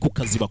utazindura ariko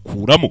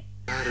ukazibakuramo.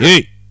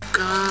 Hey!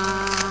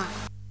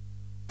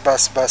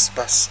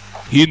 Bas.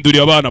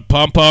 Hindurira abana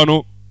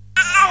Pampano.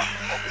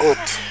 Good.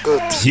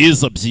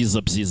 Byiza.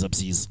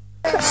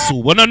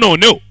 Subona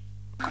noneho.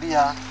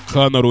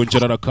 Kana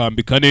arongera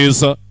arakambika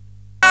neza.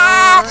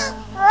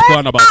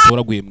 Twana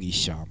batoraguye mu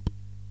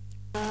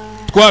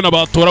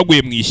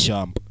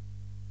ishyamba.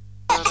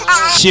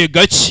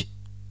 Cyegaki.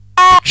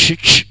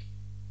 Cici.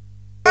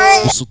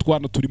 Gusa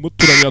twana turimo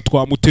turarira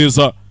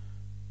twamuteza.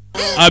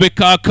 Abe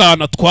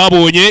Kakana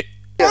twabonye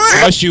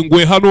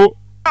bashyinguwe hano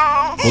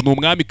ngo ni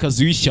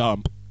umwamikazi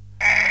w'ishyamba.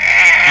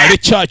 Abe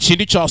cya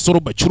kindi cya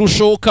Soroba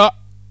cy'urushoka.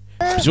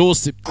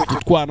 Byose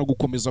twana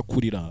gukomeza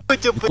kurira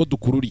niko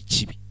dukurura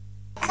ikibi.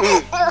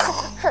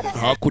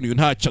 Hakuno uyu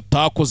ntacyo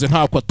atakoze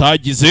ntako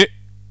atagize.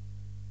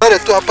 Pale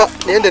tu hapa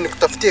niende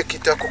nikutafutie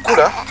kitu ya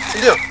kukula, si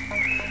ndio?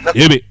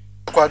 Ebe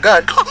Kwa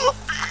gari.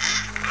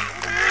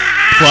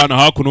 Twana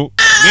hakuno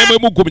mwemwe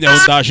mugumya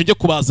aho ndaje nje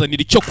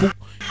kubazanira icyo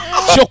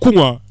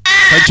kunywa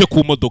kanje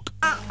ku modoka.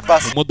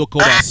 Imodoka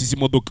urasize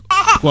imodoka.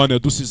 Twana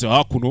yadusize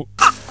hakuno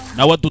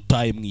nawe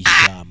adutaye mu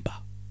ishyamba.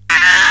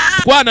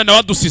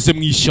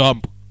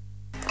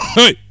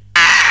 Hey!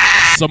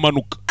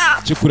 Samanuka.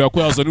 Cyekurira ko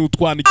yazanira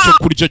utwana icyo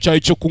kurya cyayo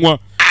cyo kunywa.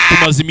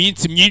 Tumaze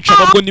iminsi myinshi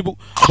ababo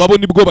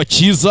nibwo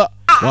bakiza.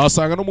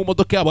 Wasanga no mu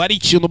modoka yabo hari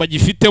ikintu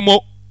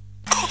bagifitemo.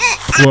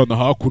 Twana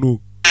hakuno.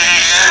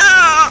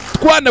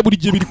 Twana buri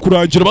gihe biri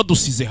kurangira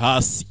badusize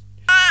hasi.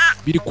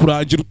 Biri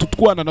kurangira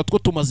ututwana natwo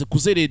tumaze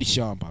kuzerera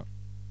ishyamba.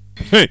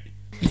 Hey!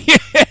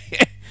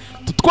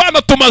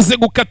 Tutwana tumaze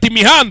gukata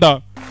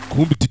imihanda.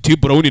 Kumbi Titi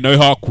Brown nawe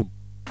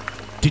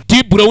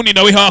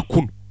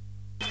hakuno.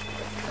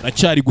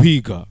 Nacyari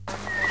guhiga.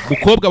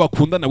 Mukobwa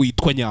bakundana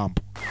witwa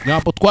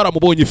Nyambo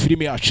twaramubonye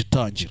filime yacu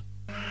itangira.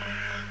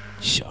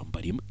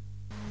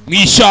 Mu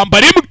ishyamba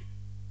rimwe.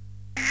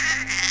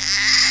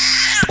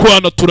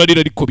 Twana turarira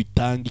ariko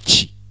bitanga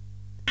iki?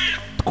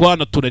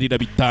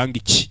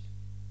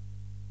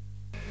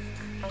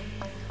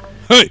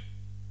 Hey!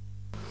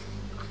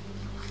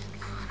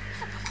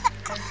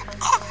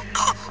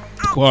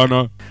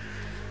 Twana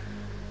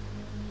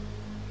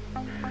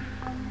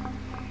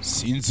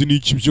sinzi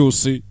n'iki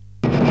byose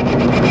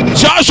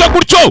cyasha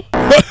gutyo.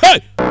 Hey!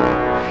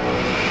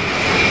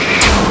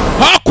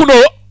 Hakuno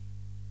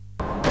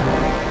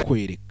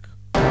kwereka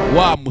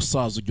wa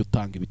musaza ujya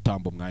utanga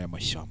ibitambo mwaya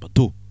mashyamba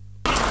do.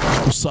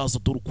 Musaza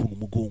dore ukuntu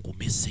umugongo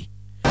umeze.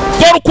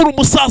 Dore ukuntu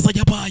umusaza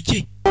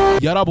yabaye.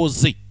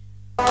 Yaraboze.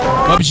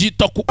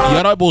 Babyita ku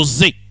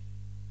yaraboze.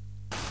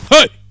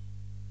 Hey!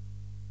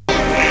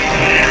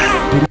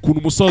 Dore ukuntu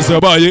umusaza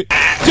yabaye.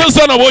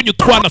 Geza nabonye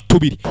utwana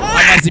tubiri.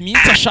 amaze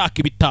iminsi ashaka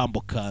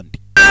ibitambo kandi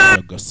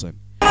yagasani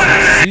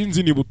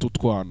sinzi niba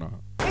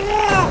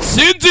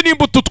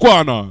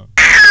ututwana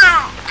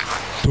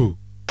to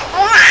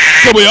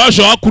kabo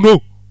yaje hakuno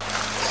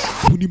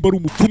nimba ari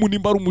umupfumu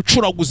nimba ari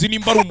umucuraguzi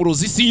nimba ari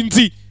umurozi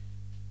sinzi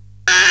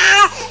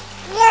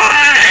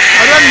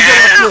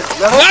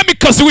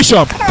mwamikazi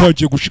w'ishyamba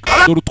twagiye gushika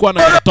dore utwana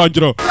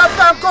baratangira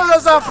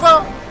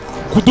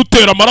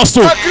kudutera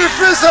amaraso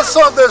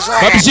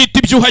babyita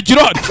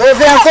ibyuhagiro hano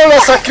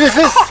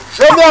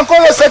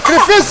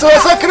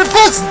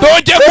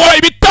ndongeye guha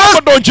ibitambo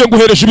ndongeye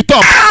nguhereje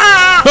ibitambo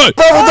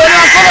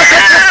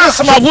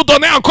je vous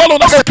donne encore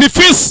le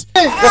sacrifice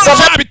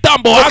bya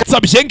bitambo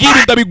wansabye ngibi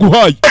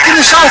ndabiguhaye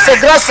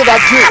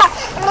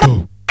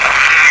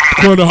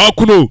twana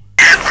hakuno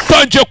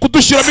tangiye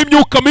kudushyiramo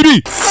imyuka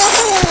mibi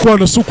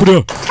twana sukura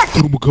dore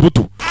umugabo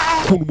tu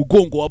ukuntu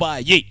umugongo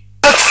wabaye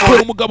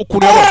dore umugabo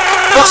ukuntu yabaye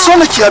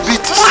personne qui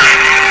habite ici.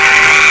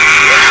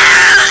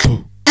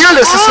 Il y a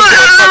laissé ce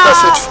téléphone dans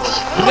cette fois.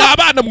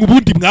 Mwabana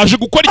mwubundi mwaje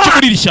gukora iki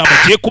muri iri shyamba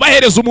giye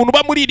kubahereza umuntu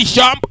ba muri iri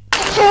shyamba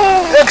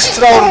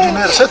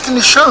Extraordinaire, c'est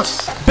une chance.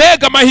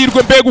 Mbega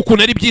amahirwe mbega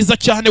ukuntu ari byiza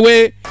cyane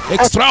we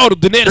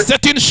extraordinaire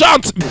c'est une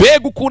chance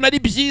mbega ukuntu ari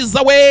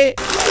byiza we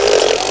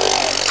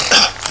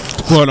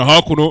twana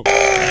hakuno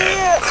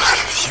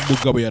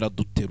umugabo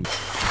yaraduteruye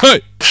hey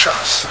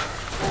Chance.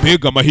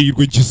 Mbega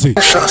amahirwe ngize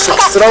Chance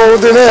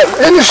extraordinaire,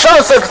 une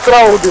chance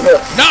extraordinaire.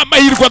 Na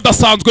mahirwe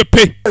adasanzwe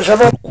pe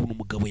ukuntu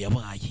umugabo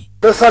yabaye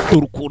dore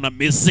ukuntu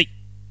ameze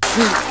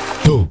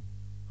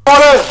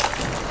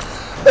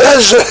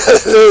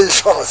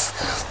Chance.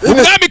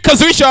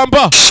 Umwamikazi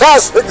w'ishyamba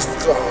Chance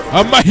extraordinaire.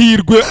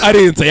 Amahirwe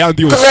arenze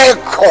ayandi yose Très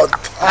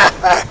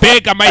content.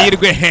 mbega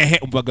amahirwe hehe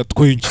umvaga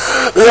twinshi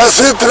Je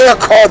suis très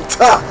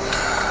content.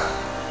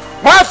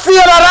 Ma fille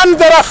la reine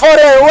de la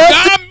forêt.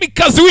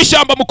 Umwamikazi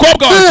w'ishyamba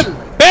mukobwa wanjye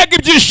mbega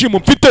ibyishimo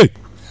mfite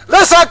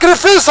Le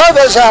sacrifice est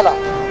déjà là.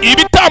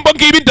 ibitambo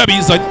ngibi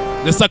ndabizanye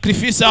le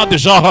sacrifice a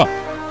déjà là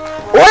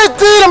Où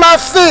est-il ma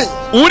fille?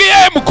 uri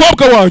hehe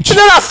mukobwa wanjye De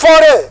la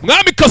forêt.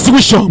 mwamikazi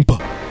w'ishyamba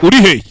uri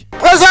hehe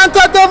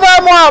Présentez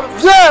devant moi.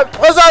 Viens,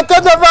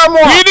 présentez devant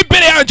moi. wiri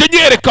imbere yanjye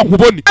nyereka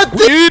nkubone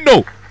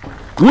wino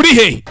uri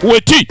hehe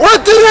weti Où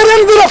est-il la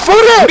reine de la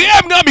forêt? uri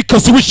hehe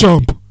mwamikazi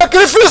w'ishyamba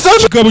Sacrifice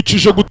est kigabo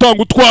kije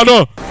gutanga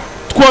utwana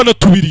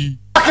tubiri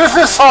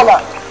sacrifice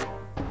là.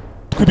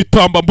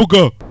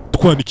 tw'ibitambambuga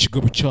twana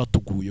ikigabo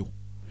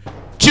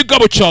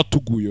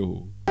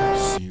cyatuguyeho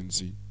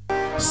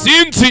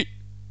sinzi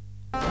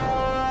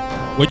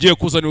wagiye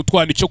kuzanira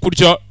utwana icyo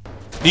kurya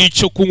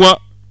n'icyo kunywa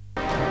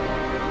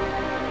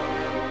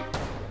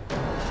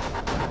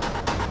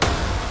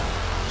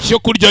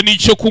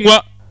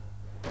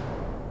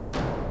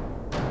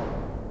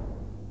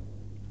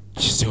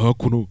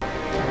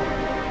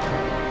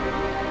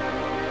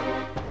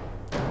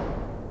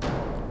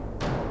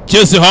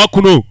kize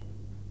hakuno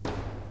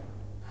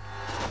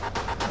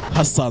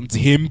hasanze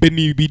ihembe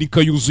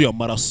n'ibinika yuzuye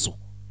amaraso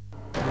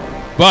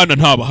bana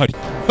ntabahari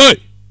hey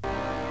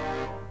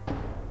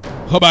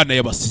abana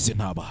yabasize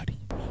ntabahari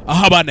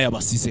aho abana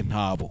yabasize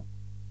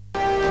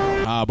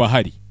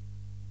ntabahari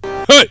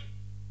hey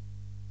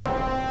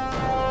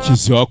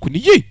kize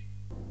hakuniye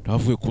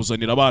navuye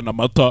kuzanira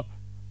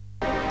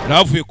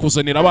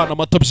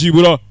amata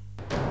byibura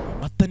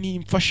amata ni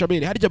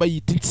imfashabere harya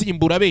bayita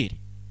insimburabere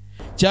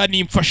cyane ni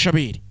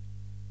imfashabere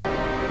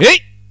hey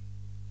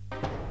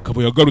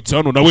kabo yagarutse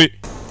hano nawe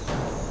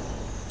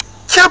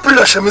Qui a pris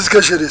la chemise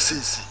que j'ai laissée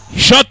ici?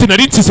 ishati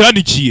nari nsize hano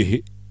igiye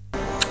he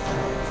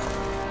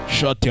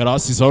ishati yari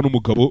asize hano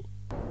umugabo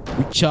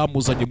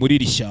ucyamuzanye muri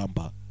iri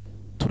shyamba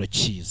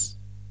turakizi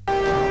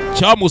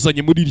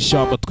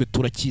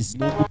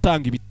ni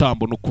ugutanga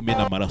ibitambo no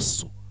kumena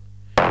amaraso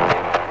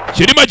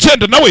kiri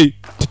magenda nawe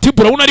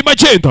titimbura urabona ari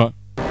magenda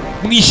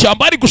mu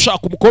ishyamba ari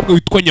gushaka umukobwa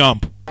witwa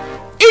Nyambo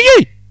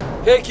iyi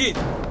Hey kid,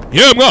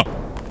 yemwa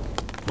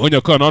bonye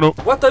akana hano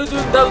what are you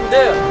doing down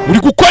there? uri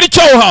gukora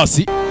icyaho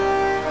hasi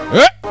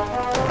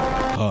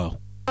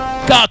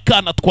ka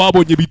kana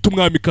twabonye bita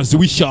umwamikazi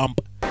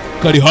w'ishyamba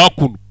kari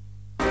hakuno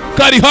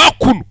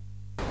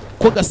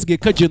ko gasigaye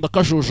kagenda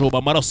kajojoba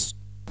amaraso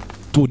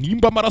to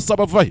nimba amaraso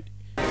abava he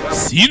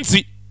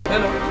sinzi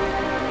Hello.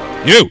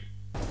 yewe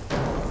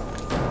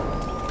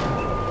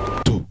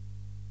to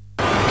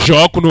je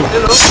hakuno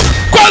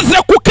koze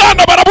ku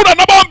kana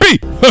baraburana bombi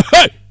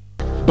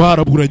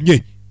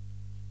baraburanye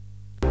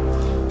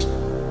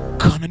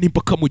kana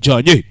nimba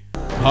kamujyanye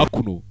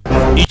hakuno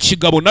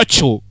ikigabo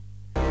nacyo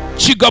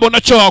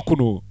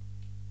hakuno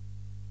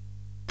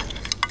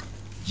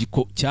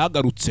giko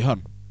cyagarutse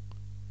hano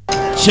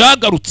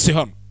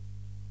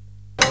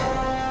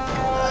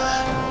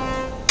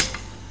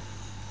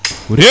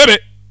urebe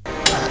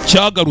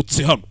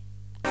cyagarutse hano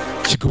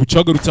kigabo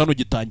cyagarutse hano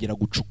gitangira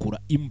gucukura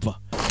imva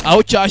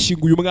aho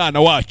cyashyinguye umwana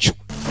wacyo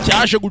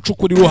cyaje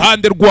gucukura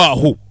iruhande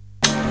rwaho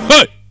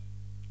hey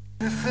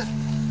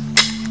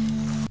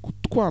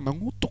gutwana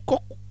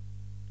nk'utukoko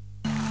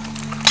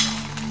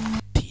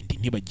tindi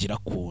ntibagira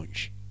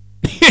konje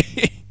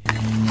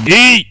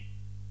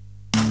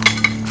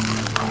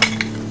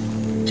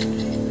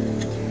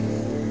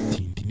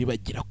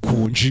nibagira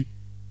konji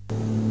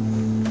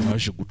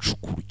yaje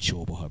gucukura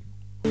icyobo hano.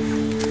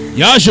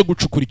 Yaje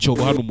gucukura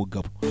icyobo hano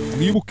umugabo.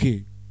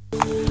 Mwibuke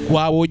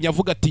twabonye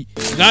avuga ati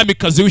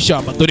mwamikazi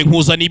w'ishyamba dore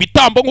nkuzana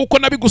ibitambo nkuko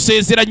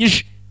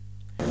nabigusezeranyije.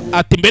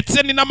 Ati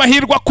mbetse ni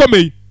n'amahirwe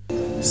akomeye.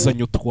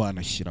 Zanyu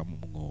twanashyira mu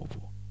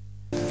mwobo.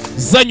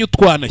 Zanyu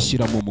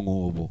twanashyira mu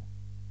mwobo.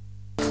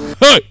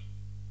 Hey!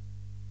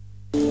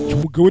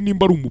 Umugabo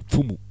nimba ari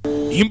umupfumu,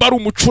 nimba ari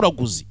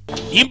umucuraguzi,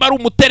 nimba ari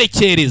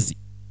umuterekerezi.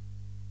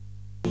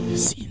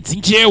 Sinzi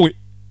njyewe.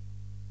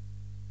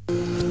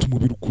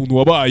 Umubiri ukuntu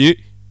wabaye.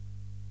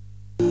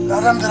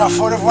 Narambira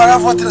fore voilà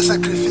votre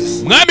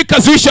sacrifice.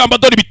 Mwamikazi w'ishyamba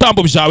dore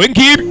ibitambo byawe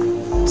ngibi.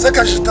 C'est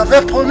que je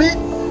t'avais promis.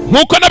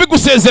 Nkuko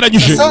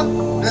nabigusezeranyije. Ça,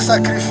 le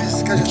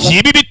sacrifice que je t'avais.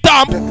 Ibi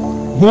bitambo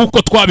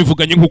nkuko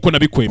twabivuganye nkuko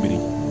nabikwemereye.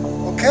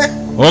 Okay?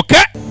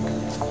 Okay?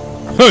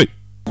 Hey.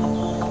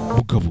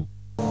 Mugabo.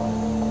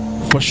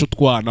 Fasha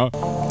utwana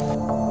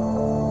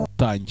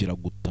tangira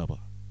gutaba.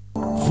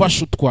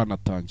 Fasha utwana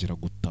tangira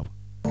gutaba.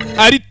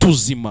 Ari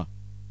tuzima.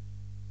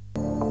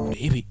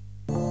 Rebe.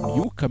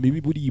 Myuka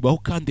mibi buribaho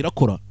kandi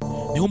irakora.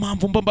 Niyo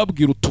mpamvu mba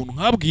mbabwira utuntu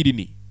nkabwira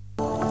ini.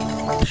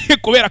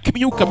 Kubera ko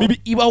imyuka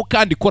mibi ibaho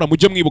kandi ikora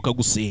mujye mwibuka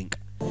gusenga.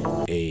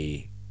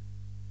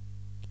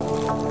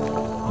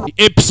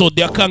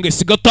 Episode ya kange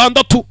si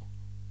 6.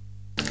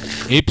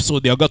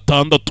 Episode ya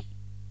 6.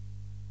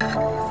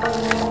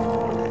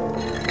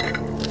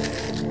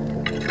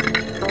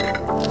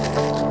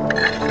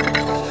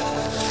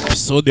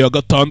 Episode ya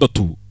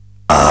 6.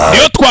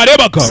 Niyo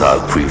twarebaga.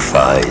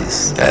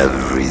 Sacrifice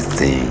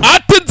everything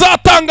Ati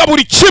nzatanga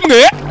buri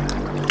kimwe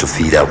to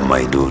feed up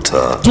my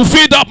daughter. To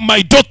feed up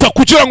my daughter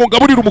kugira ngo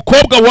ngaburire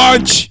umukobwa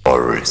wanje.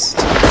 Forest.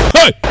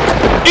 Hey!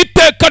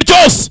 Iteka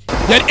ryose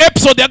yari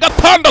episode ya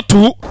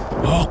 6.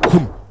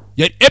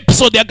 Yari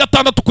episode ya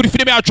 6 kuri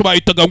filime yacu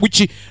bayitaga ngo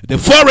iki The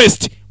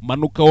Forest.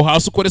 Manuka ho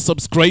hasi ukore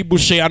subscribe,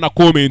 share na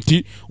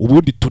comment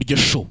ubundi turye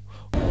show.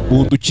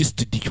 Bunduki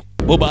studio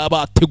bo baba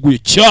bateguye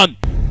cyane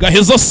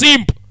gaheza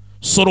simple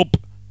soropa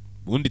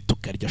ubundi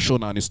tukarya show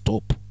non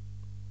stop.